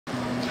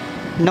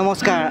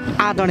नमस्कार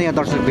आदरणीय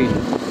दर्शकवृन्द,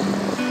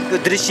 यो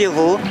दृश्य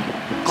हो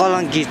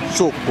कलङ्की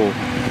चोकको।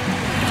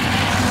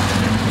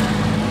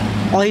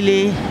 अहिले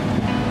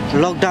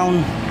लकडाउन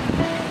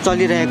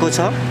चलिरहेको छ।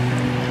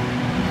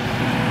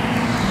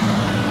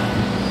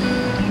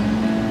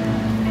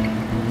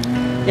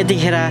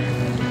 यतिखेर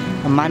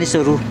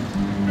मानिसहरू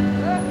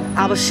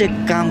आवश्यक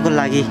कामको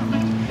लागि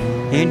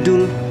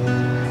हिँडडुल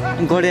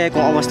गरिरहेको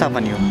अवस्था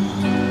पनि हो।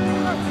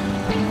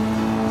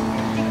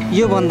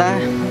 योभन्दा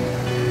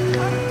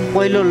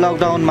पहिलो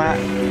लकडाउनमा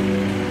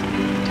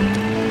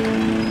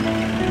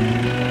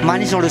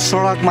मानिसहरू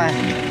सडकमा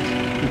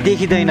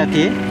देखिँदैन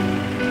थिए।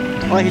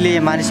 अहिले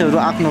मानिसहरू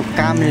आफ्नो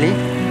कामले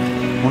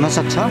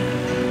हुनसक्छ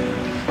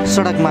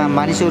सडकमा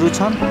मानिसहरू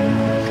छन्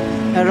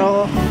र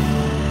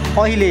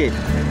अहिले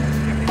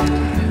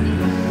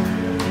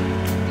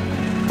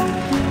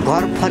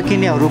घर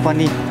फर्किनेहरू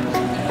पनि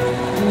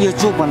यो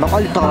चोकभन्दा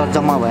अलि तल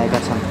जम्मा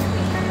भएका छन्।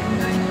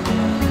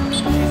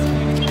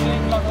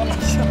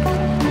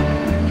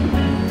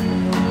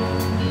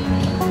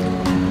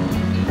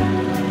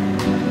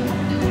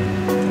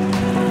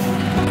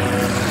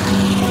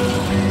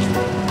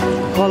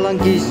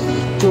 कलङ्की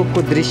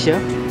चोकको दृश्य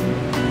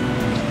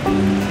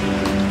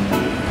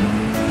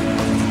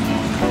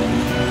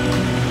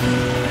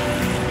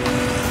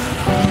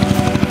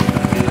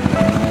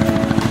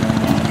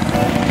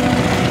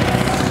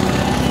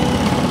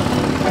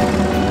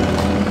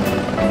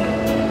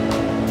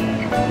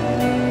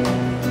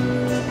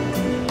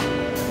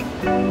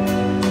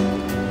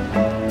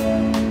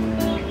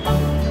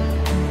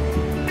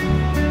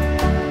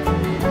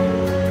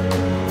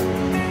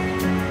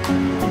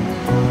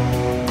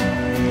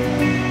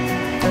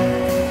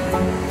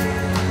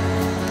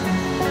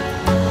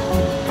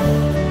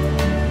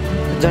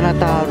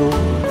जनताहरू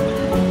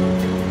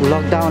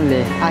लकडाउनले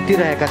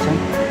आतिरहेका छन्।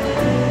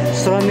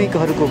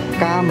 श्रमिकहरूको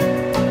काम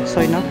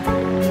छैन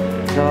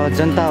र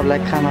जनताहरूलाई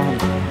खान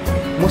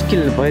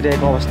मुस्किल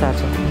भइरहेको अवस्था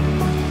छ,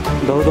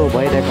 धौधौ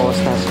भइरहेको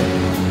अवस्था छ।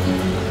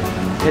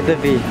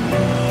 यद्यपि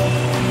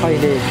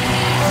अहिले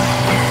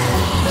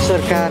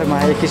सरकारमा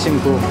एक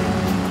किसिमको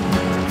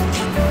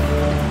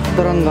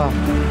तरङ्ग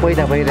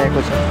पैदा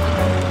भइरहेको छ।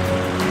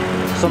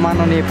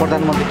 सम्माननीय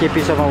प्रधानमन्त्री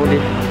केपी शर्मा ओली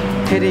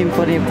फेरि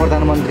पनि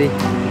प्रधानमन्त्री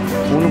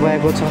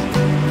हुनुभएको छ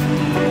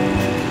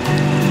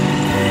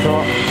र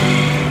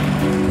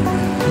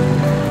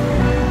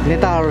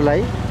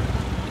नेताहरूलाई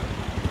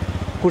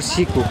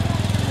कुर्सीको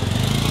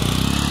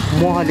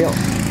मोहले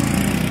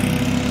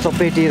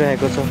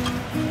चपेटिरहेको छ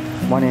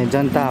भने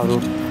जनताहरू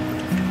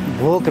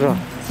भोक र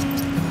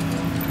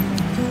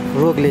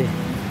रोगले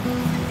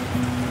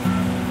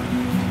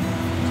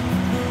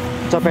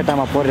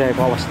चपेटामा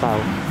परिरहेको अवस्था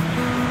हो।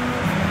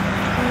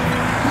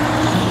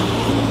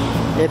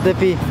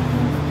 यद्यपि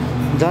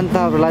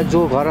जनताहरूलाई जो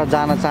घर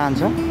जान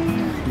चाहन्छ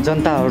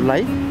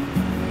जनताहरूलाई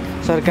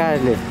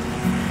सरकारले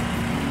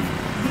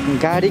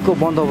गाडीको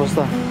बन्दोबस्त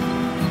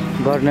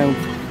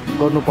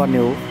गर्नुपर्ने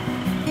हो।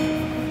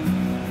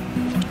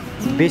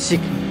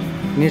 बेसिक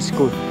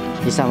निड्सको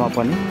हिसाबमा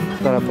पनि,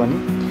 तर पनि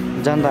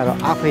जनताहरू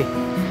आफै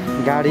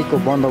गाडीको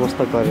बन्दोबस्त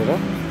गरेर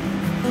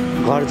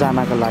घर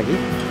जानका लागि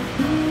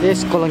यस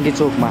कलङ्की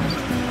चोकमा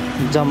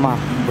जम्मा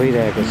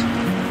भइरहेको छ।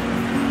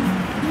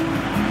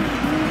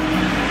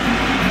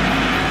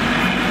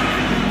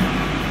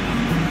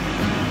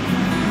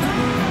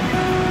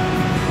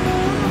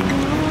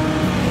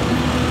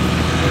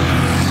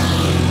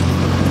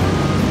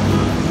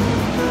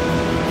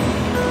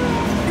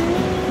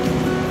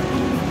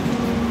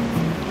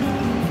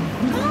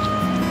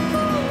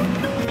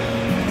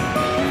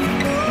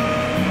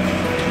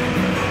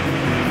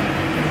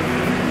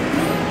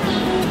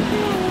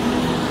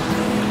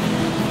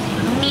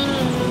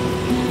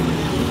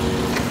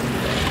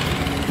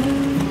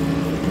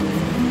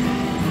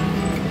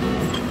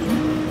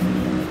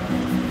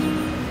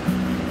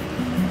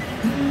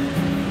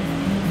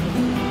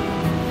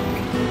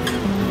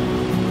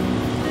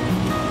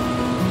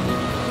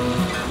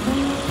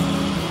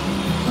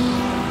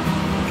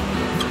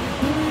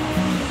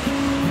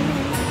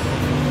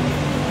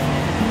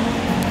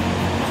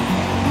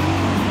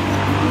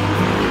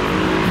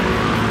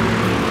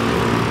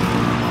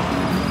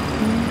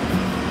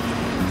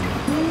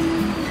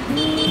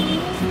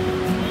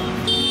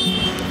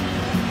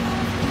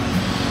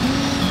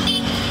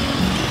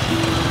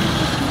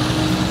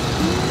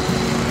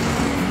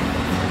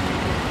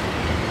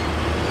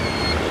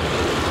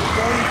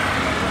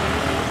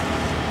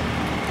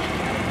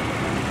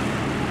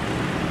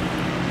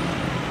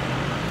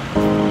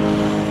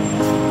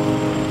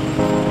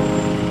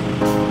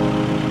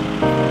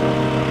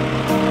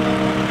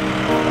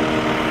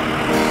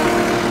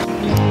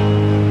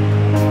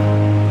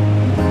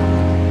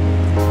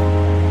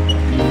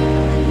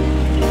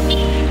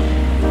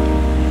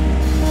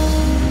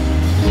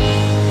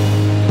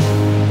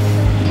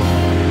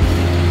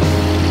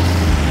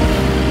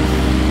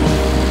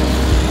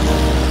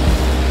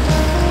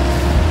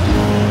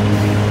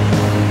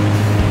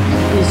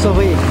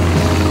 सबै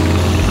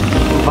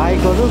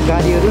बाइकहरू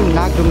गाडीहरू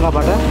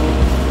नागढुङ्गाबाट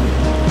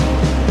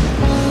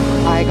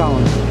आएका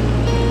हुन्।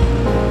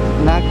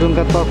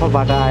 नागडुङका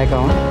तर्फबाट आएका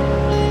हुन्।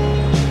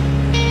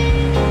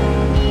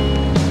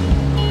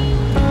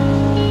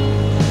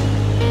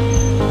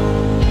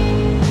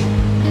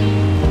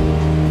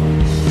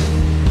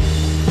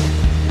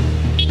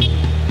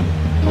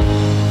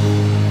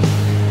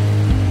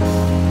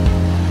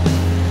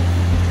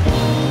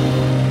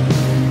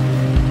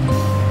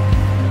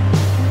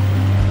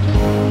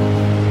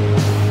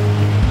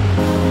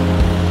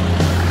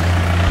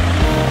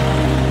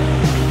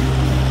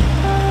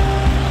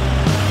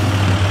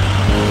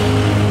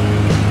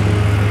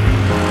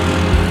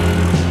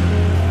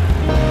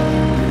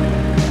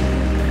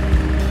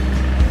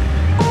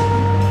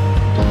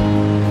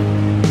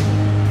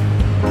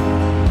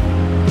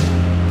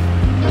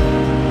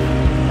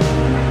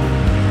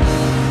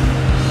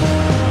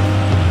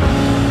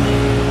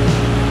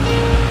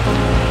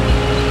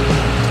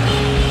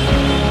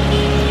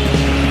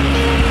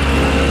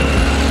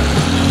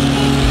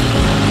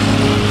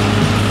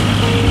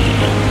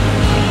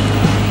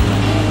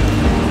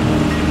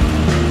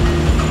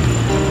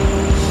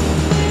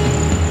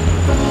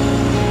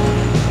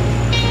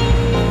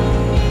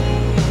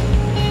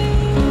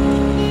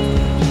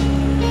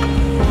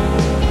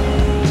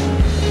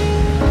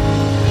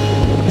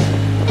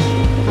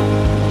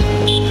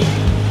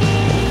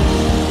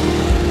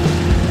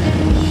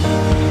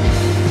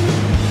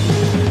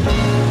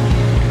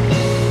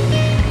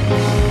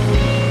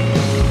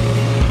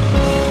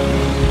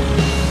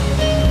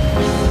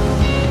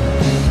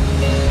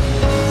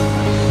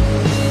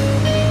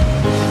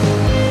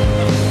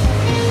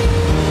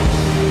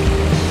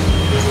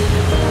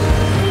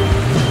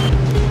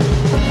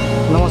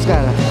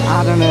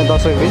 आदरणीय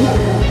दर्शकबिन,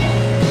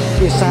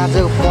 यो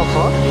साँझको पख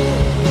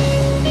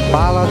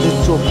बालाजु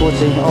चोकको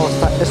चाहिँ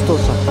अवस्था यस्तो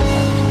छ।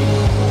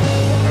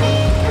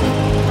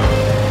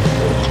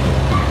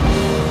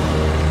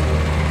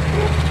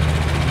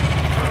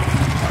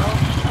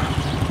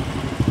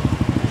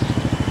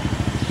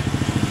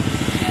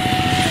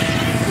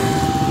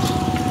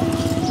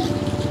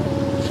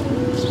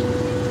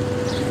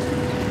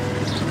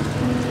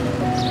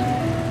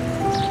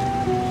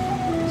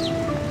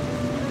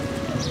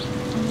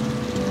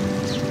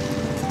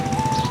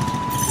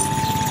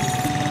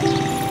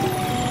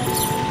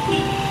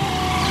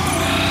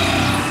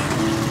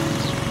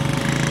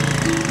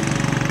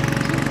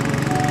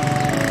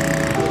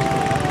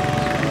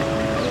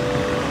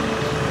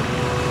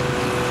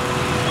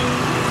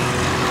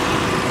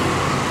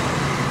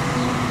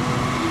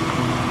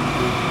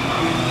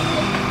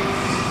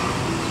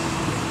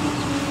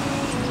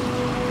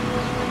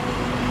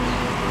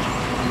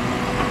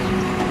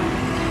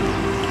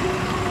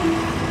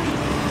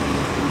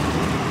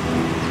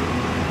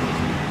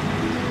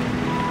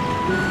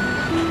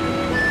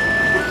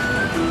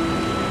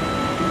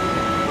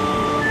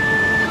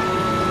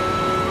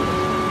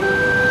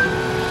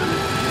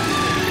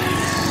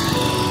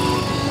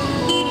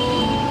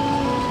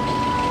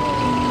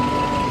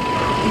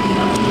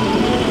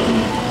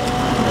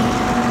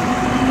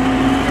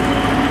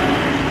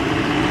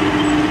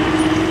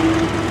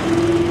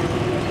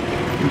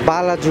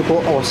 बालाजुको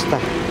अवस्था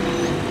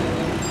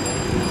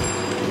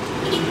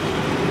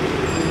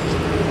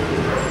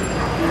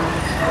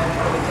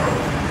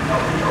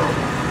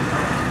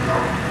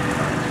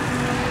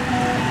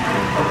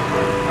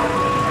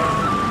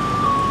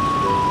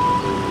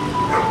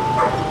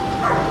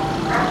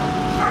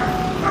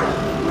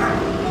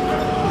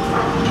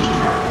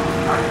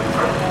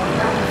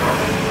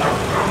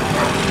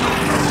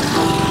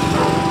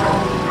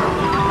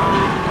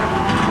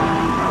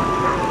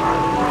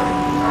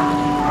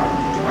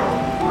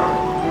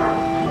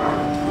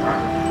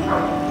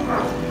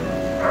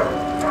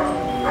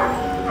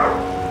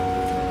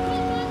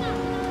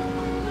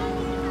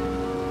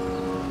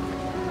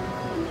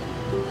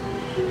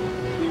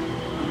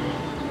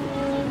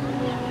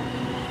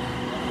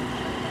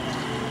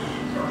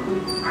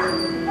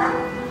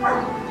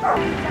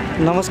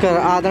नमस्कार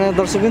आदरणीय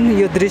दर्शकबिन,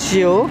 यो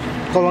दृश्य हो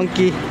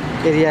कलङ्की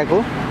एरियाको।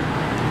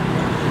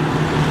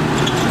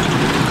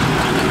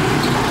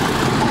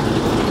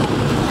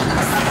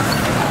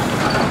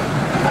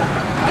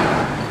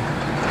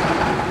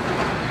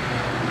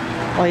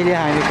 अहिले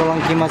हामी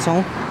कलङ्कीमा छौँ।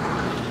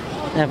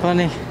 यहाँ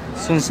पनि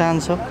सुनसान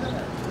छ।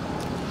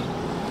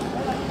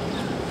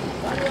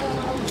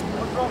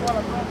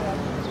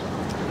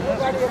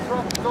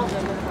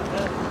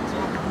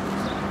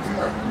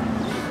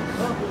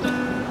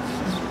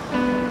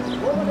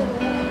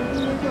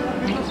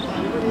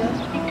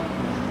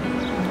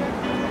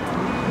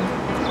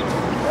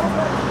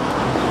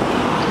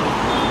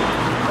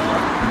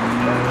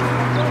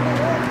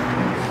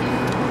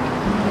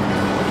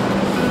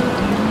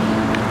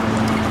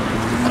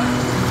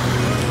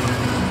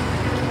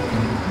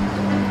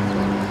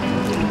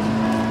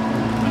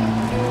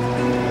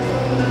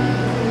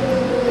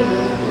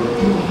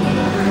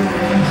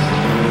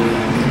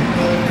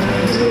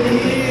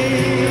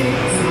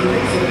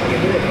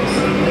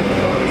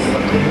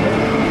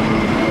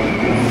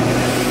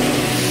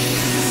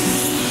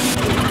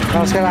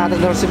 नमस्कार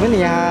आदरणीय दर्शक पनि,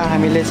 यहाँ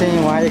हामीले चाहिँ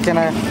उहाँ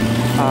एकजना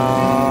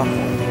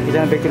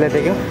एकजना व्यक्तिलाई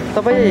देख्यौँ।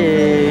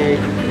 तपाईँ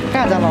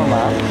कहाँ जानु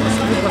भयो?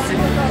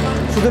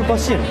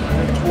 सुदूरपश्चिम।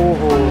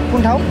 ओहो,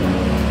 कुन ठाउँ?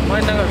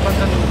 ए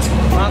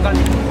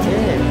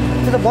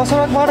त्यो त बस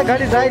सडकबाट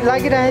गाडी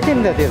लागिरहेको थियो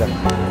नि त त्यो त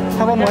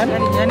थाहा पाउनु भएन?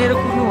 यहाँनिर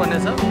कुद्नु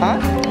भनेछ।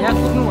 यहाँ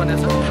कुद्नु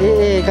भनेछ।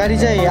 ए गाडी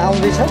चाहिँ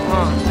आउँदैछ।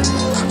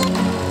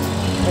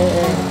 ए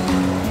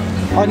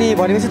अनि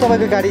भनेपछि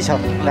तपाईँको गाडी छ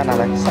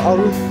जानलाई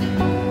अरू?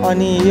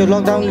 अनि यो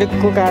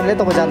लकडाउनको कारणले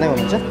तपाईँ जाँदै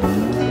हुनुहुन्छ?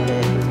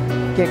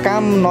 के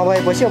काम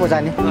नभएपछि अब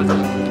जाने?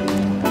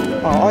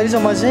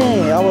 अहिलेसम्म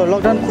चाहिँ अब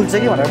लकडाउन खुल्छ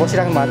कि भनेर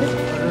बसिराख्नु भएको थियो।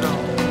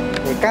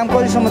 ए काम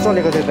कहिलेसम्म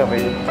चलेको थियो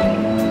तपाईँको?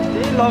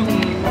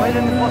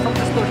 अहिले पसल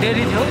त्यस्तो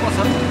डेरी थियो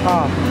पसल।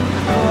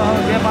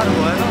 व्यापार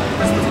भएन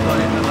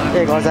ए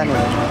घर जाने।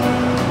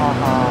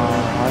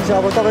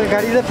 अब तपाईँको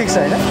गाडी त फिक्स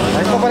होइन?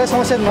 तपाईँलाई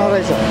समस्या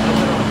नरहेछ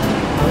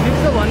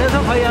फिक्स भनेछ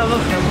खै अब।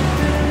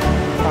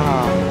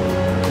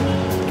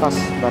 हस्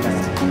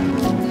धन्यवाद।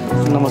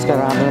 नमस्कार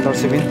आदरणीय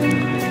दर्शकबिन।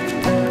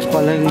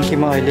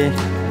 कलङ्कीमा अहिले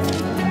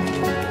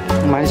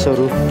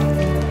मानिसहरू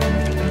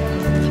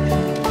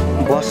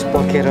बस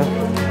पर्खेर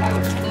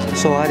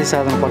सवारी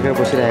साधन पर्खेर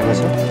बसिरहेको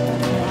छ।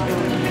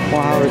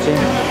 उहाँहरू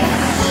चाहिँ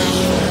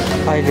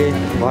अहिले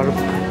घर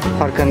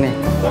फर्कने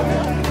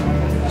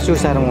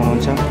सुसारमा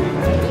हुनुहुन्छ।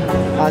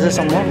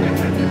 आजसम्म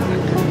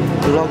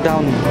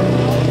लकडाउन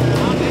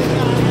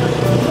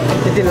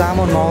त्यति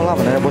लामो नहोला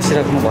भनेर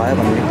बसिराख्नु भयो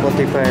भन्ने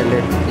कतिपयले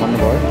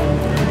भन्नुभयो।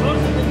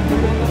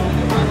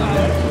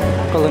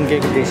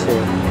 कलङ्कीको दृश्य हो।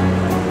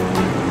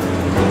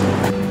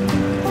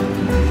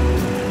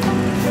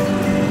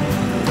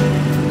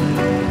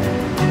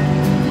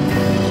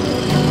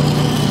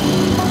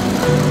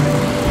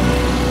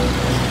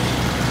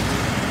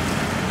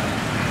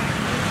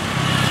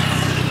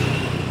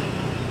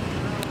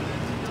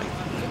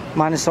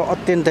 मानिस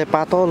अत्यन्तै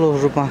पातलो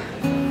रूपमा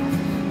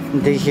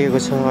देखिएको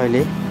छ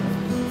अहिले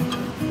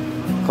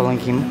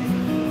कलङ्कीमा।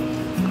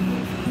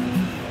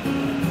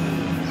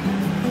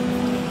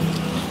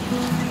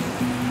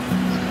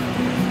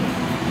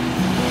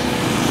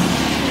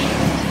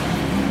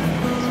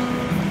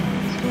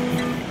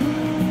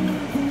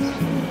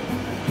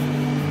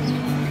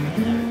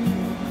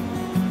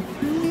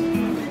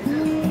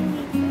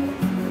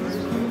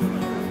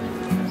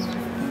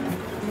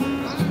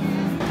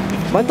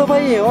 भने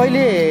तपाईँ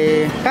अहिले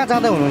कहाँ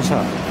जाँदै हुनुहुन्छ?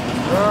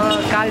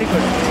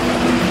 कालीकोट।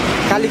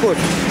 कालीकोट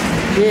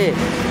ए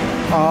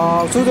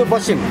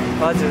सुदूरपश्चिम।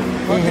 हजुर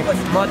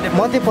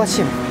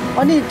मध्यपश्चिम।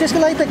 अनि त्यसको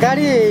लागि त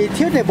गाडी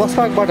थियो नि बस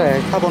पार्कबाट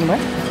थाहा पाउनु भयो?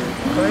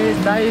 खै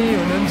दाइ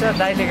हुनुहुन्छ,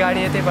 दाइले गाडी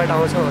यतैबाट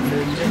आउँछ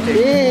भन्नुहुन्छ।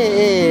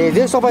 ए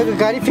त्यो तपाईँको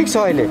गाडी फिक्स छ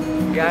अहिले?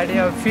 गाडी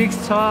अब फिक्स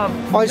छ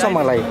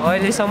अहिलेसम्मलाई?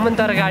 अहिलेसम्म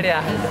तर गाडी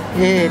आएन।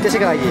 ए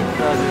त्यसैको लागि।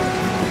 हजुर।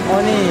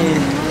 अनि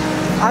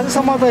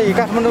आजसम्म त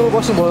काठमाडौँ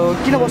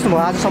बस्नुभयो, किन बस्नुभयो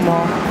आजसम्म?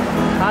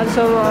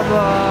 आजसम्म अब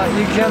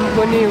इक्जाम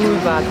पनि उयो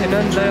भएको थिएन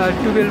नि त,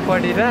 12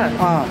 पढेर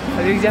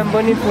इक्जाम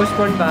पनि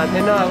पोस्टपोन भएको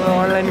थिएन। अब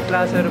अनलाइन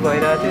क्लासहरू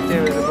भइरहेको थियो, त्यही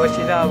भएर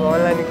बसेर अब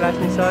अनलाइन क्लास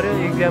पनि सर्यो,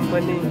 इक्जाम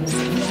पनि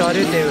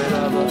सर्यो, त्यही भएर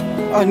अब।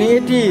 अनि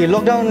यति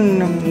लकडाउन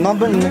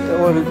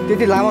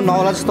त्यति लामो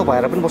नहोला जस्तो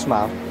भएर पनि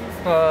बस्नुभयो?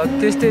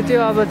 त्यस्तै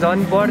थियो, अब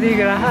झन् बढ्दै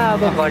गएको,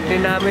 अब घट्ने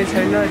नामै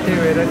छैन, त्यही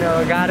भएर नि अब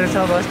गाह्रो छ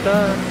बस्न,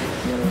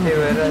 त्यही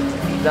भएर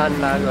जान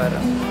लाग्यो।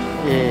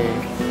 ए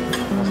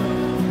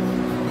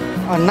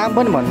नाम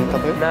पनि भन्नु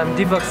तपाईँको? नाम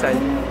दिपक साई।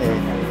 ए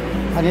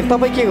अनि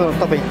तपाईँ के गर्नु?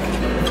 तपाईँ?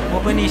 म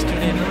पनि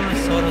स्टुडेन्ट हो,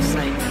 सरोज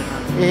साई।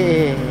 ए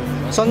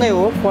सँगै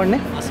हो पढ्ने?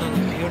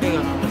 एउटै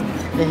घरमा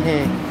बस्ने।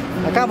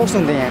 ए कहाँ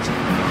बस्नुहुन्थ्यो यहाँ चाहिँ?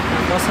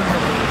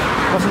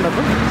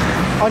 बसन्तपुर।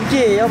 अनि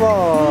के अब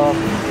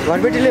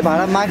घरबेटीले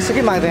भाडा माग्छ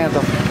कि माग्दैन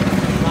त?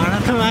 भाडा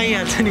त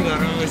मागिहाल्छ नि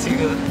घरमा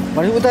बसेको।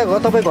 भनेपछि उता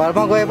तपाईँ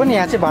घरमा गए पनि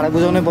यहाँ चाहिँ भाडा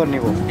बुझाउनै पर्ने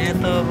भयो? यहाँ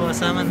त अब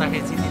सामान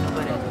राखेपछि दिनु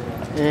पऱ्यो।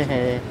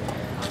 ए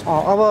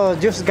अब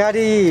जस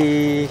गाडी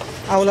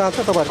आउला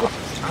छ तपाईँहरूको?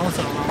 आउँछ।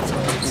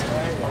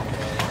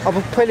 अब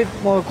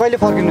कहिले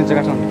फर्किनुहुन्छ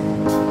काठमाडौँ?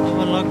 अब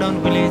लकडाउन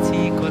खुलेपछि,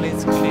 कलेज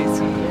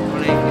खुलेपछि,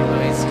 पढाइ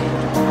खुलेपछि।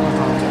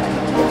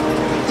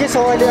 के छ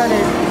अहिले अनि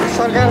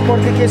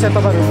सरकारप्रति के छ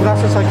तपाईँहरूको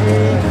गुनासो छ कि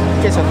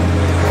के छ?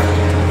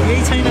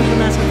 केही छैन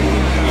गुनासो,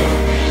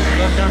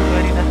 लकडाउन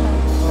गरिरह।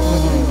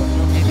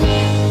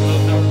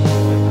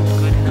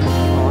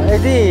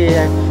 यदि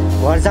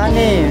घर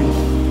जाने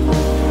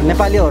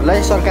नेपालीहरूलाई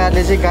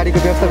सरकारले चाहिँ गाडीको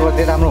व्यवस्था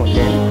गरिदिए राम्रो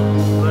हुन्थ्यो।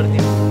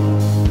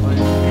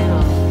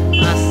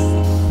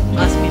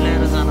 पास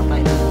मिलाएर जान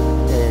पाएन।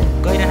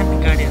 गइराख्ने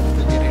गाडीहरू त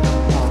धेरै।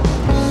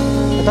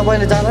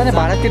 तपाईँले जाँदा नि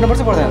भाडा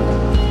तिर्नुपर्छ पर्दैन?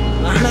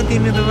 भाडा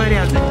तिर्नु त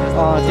परिहाल्छ।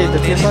 त्यही त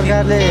त्यो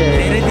सरकारले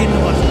धेरै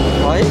तिर्नुपर्छ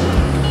है।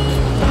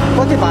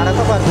 कति भाडा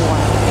तपाईँहरूको?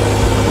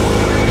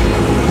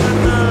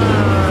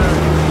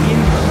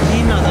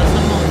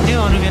 3,000सम्म हुन्थ्यो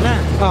अरू बेला।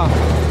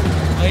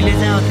 अहिले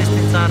चाहिँ अब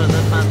त्यस्तै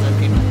 4,000 5,000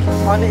 तिर्नु।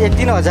 अनि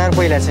 3,000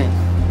 पहिला चाहिँ?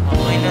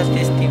 पहिला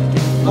त्यस्तै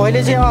हुन्थ्यो।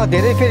 अहिले चाहिँ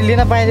धेरै फेरि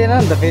लिन पाइँदैन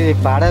नि त, फेरि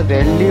भाडा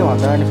धेरै लियो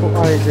भन्छ। अनि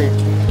अहिले चाहिँ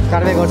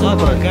कारवाही गर्छ?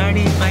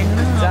 गाडी पाइन्न,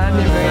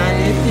 जाने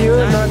यति हो,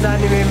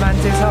 नजाने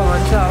मान्छे छ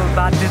भन्छ, अब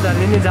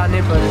बाध्यताले नि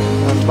जानै पर्यो।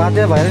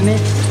 बाध्य भएर नि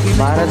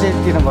भाडा चाहिँ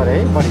दिनु पऱ्यो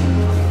है बढी।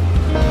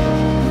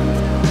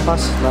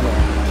 हस्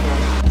धन्यवाद।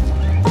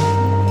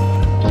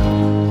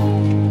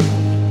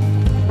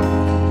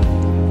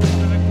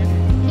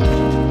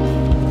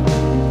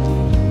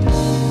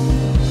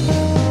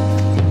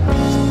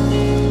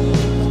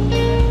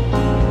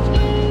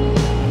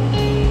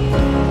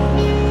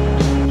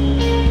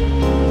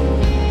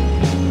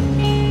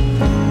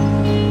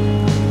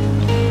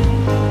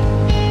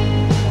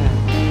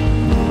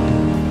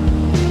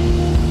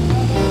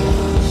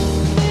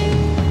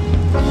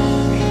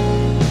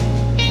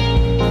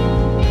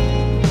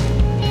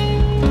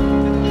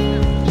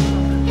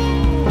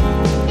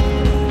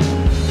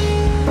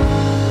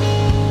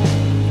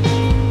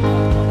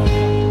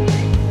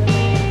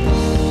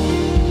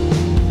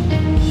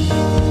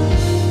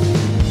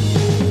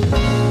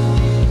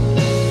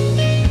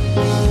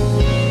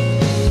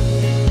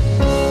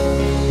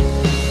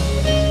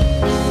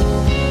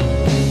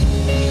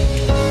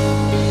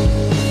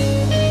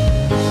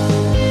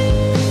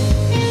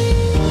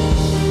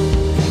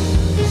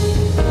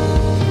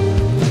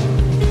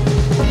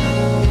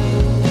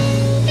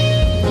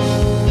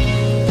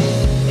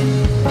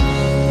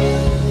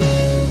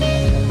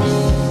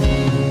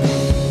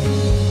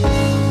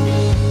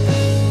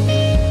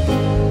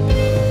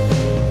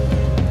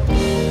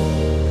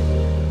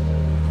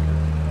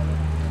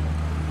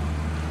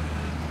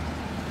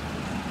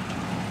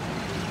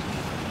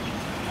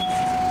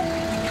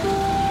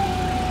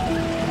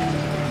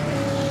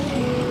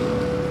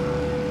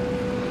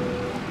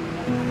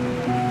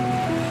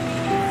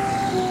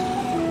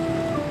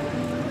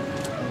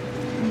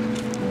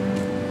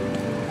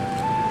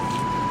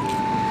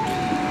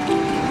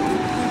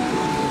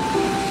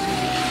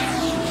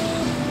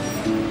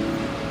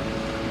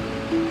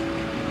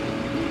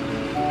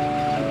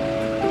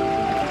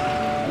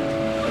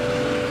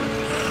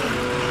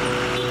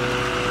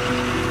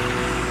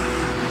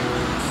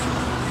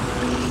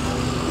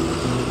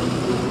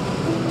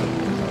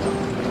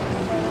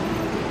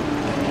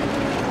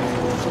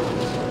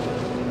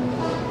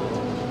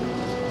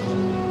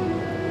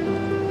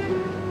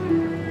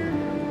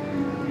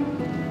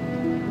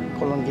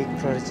 सोलङ्की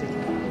प्रहरी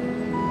चाहिँ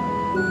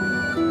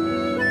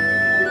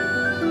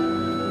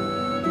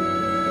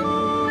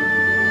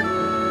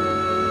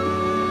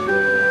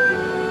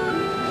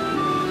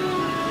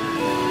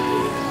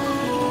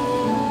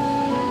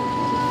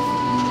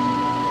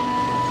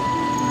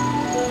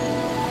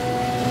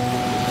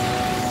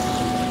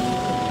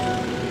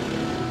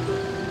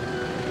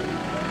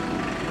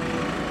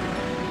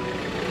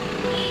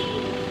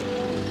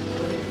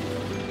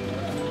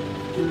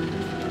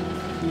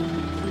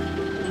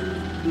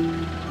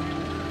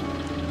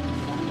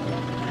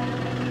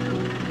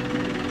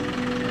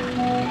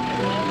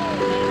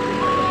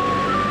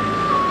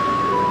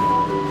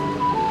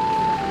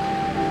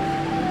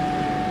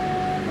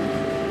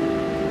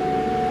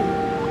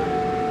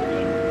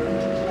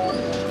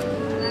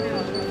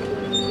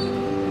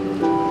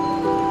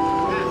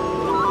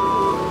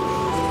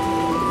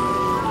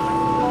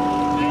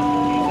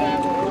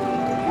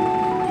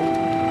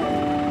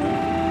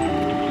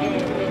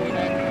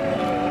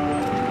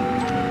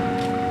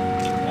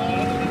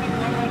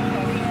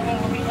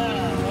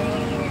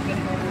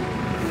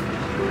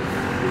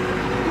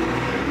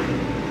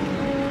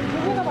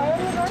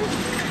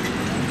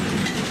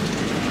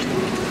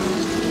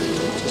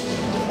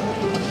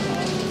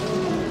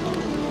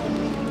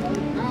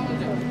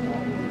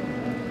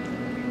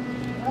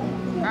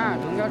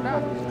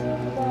ढुङ्गा